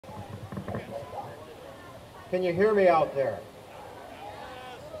Can you hear me out there?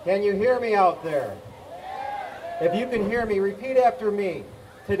 Can you hear me out there? If you can hear me, repeat after me.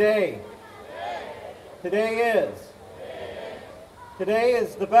 Today. Today is. Today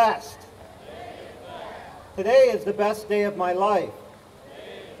is the best. Today is the best day of my life.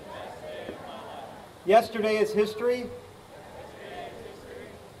 Yesterday is history.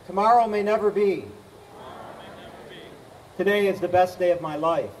 Tomorrow may never be. Today is the best day of my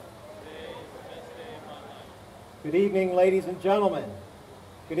life. Good evening, ladies and gentlemen.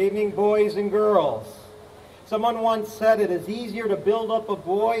 Good evening, boys and girls. Someone once said it is easier to build up a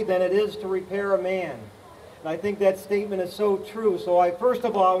boy than it is to repair a man. And I think that statement is so true. So first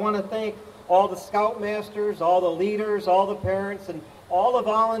of all, I want to thank all the scoutmasters, all the leaders, all the parents, and all the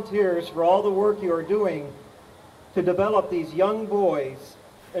volunteers for all the work you are doing to develop these young boys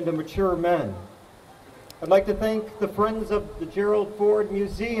into mature men. I'd like to thank the Friends of the Gerald Ford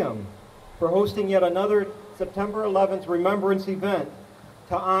Museum for hosting yet another September 11th remembrance event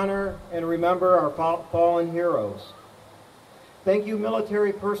to honor and remember our fallen heroes. Thank you,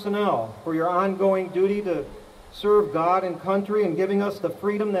 military personnel, for your ongoing duty to serve God and country and giving us the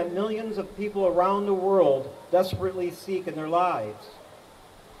freedom that millions of people around the world desperately seek in their lives.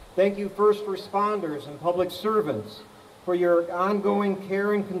 Thank you, first responders and public servants, for your ongoing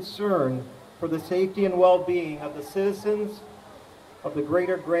care and concern for the safety and well-being of the citizens of the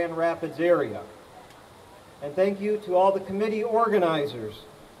greater Grand Rapids area. And thank you to all the committee organizers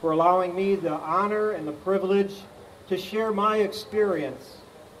for allowing me the honor and the privilege to share my experience,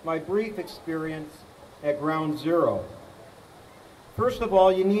 my brief experience at Ground Zero. First of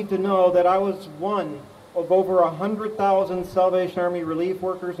all, you need to know that I was one of over 100,000 Salvation Army relief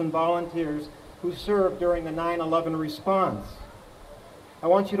workers and volunteers who served during the 9/11 response. I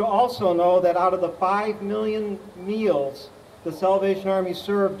want you to also know that out of the 5 million meals the Salvation Army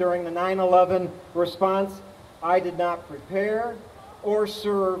served during the 9/11 response, I did not prepare or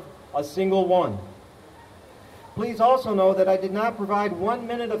serve a single one. Please also know that I did not provide 1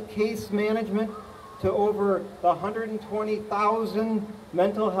 minute of case management to over the 120,000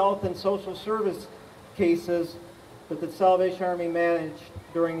 mental health and social service cases that the Salvation Army managed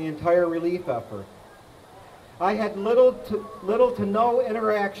during the entire relief effort. I had little to no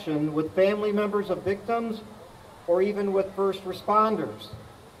interaction with family members of victims or even with first responders.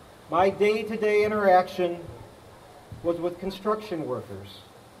 My day-to-day interaction was with construction workers.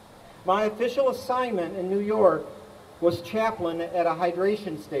 My official assignment in New York was chaplain at a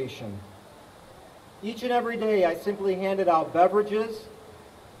hydration station. Each and every day I simply handed out beverages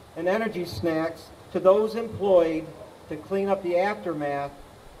and energy snacks to those employed to clean up the aftermath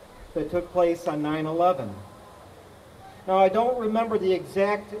that took place on 9/11. Now, I don't remember the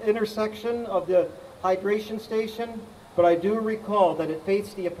exact intersection of the hydration station, but I do recall that it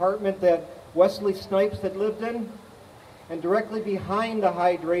faced the apartment that Wesley Snipes had lived in, and directly behind the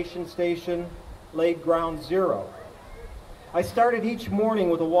hydration station lay Ground Zero. I started each morning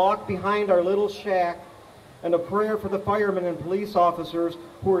with a walk behind our little shack and a prayer for the firemen and police officers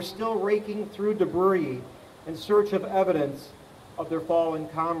who were still raking through debris in search of evidence of their fallen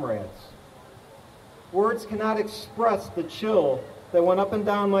comrades. Words cannot express the chill that went up and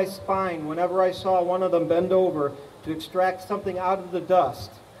down my spine whenever I saw one of them bend over to extract something out of the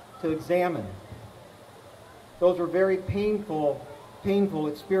dust to examine. Those were very painful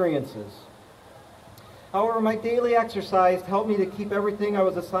experiences. However, my daily exercise helped me to keep everything I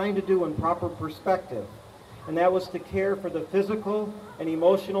was assigned to do in proper perspective, and that was to care for the physical and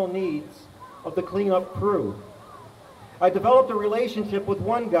emotional needs of the cleanup crew. I developed a relationship with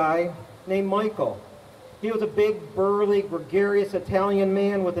one guy named Michael. He was a big, burly, gregarious Italian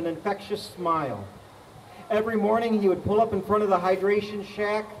man with an infectious smile. Every morning he would pull up in front of the hydration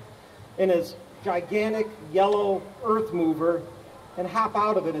shack in his gigantic yellow earth mover and hop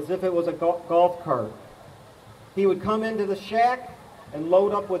out of it as if it was a golf cart. He would come into the shack and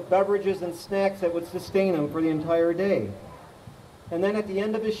load up with beverages and snacks that would sustain him for the entire day. And then at the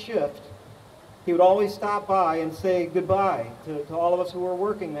end of his shift, he would always stop by and say goodbye to all of us who were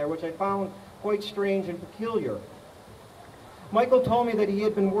working there, which I found quite strange and peculiar. Michael told me that he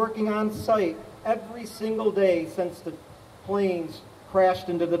had been working on site every single day since the planes crashed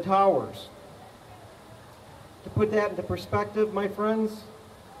into the towers. To put that into perspective, my friends,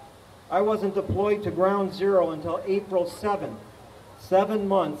 I wasn't deployed to Ground Zero until April 7th, 7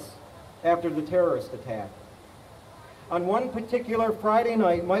 months after the terrorist attack. On one particular Friday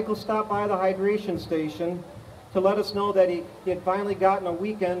night, Michael stopped by the hydration station to let us know that he had finally gotten a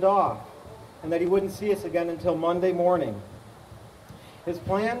weekend off and that he wouldn't see us again until Monday morning. His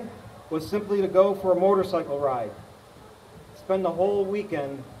plan was simply to go for a motorcycle ride, spend the whole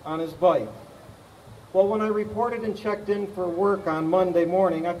weekend on his bike. Well, when I reported and checked in for work on Monday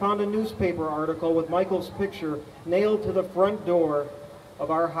morning, I found a newspaper article with Michael's picture nailed to the front door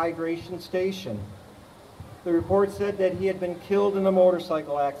of our hydration station. The report said that he had been killed in a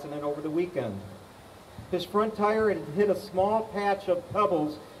motorcycle accident over the weekend. His front tire had hit a small patch of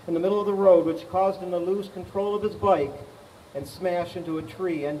pebbles in the middle of the road, which caused him to lose control of his bike and smash into a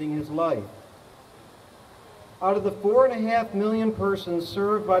tree, ending his life. Out of the 4.5 million persons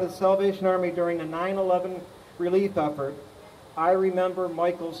served by the Salvation Army during the 9/11 relief effort, I remember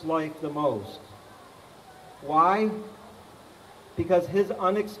Michael's life the most. Why? Because his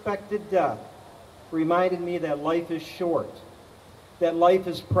unexpected death reminded me that life is short, that life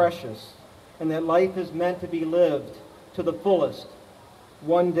is precious, and that life is meant to be lived to the fullest,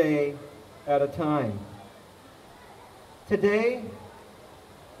 one day at a time. Today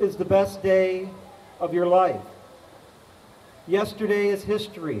is the best day of your life. Yesterday is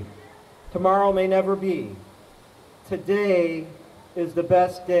history. Tomorrow may never be. Today is the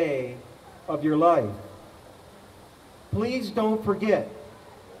best day of your life. Please don't forget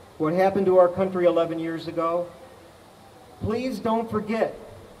what happened to our country 11 years ago. Please don't forget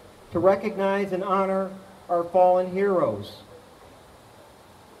to recognize and honor our fallen heroes.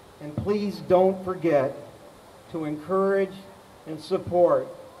 And please don't forget to encourage and support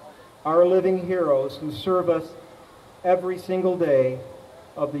our living heroes who serve us every single day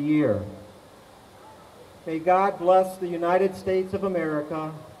of the year. May God bless the United States of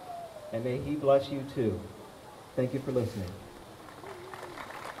America, and may He bless you too. Thank you for listening.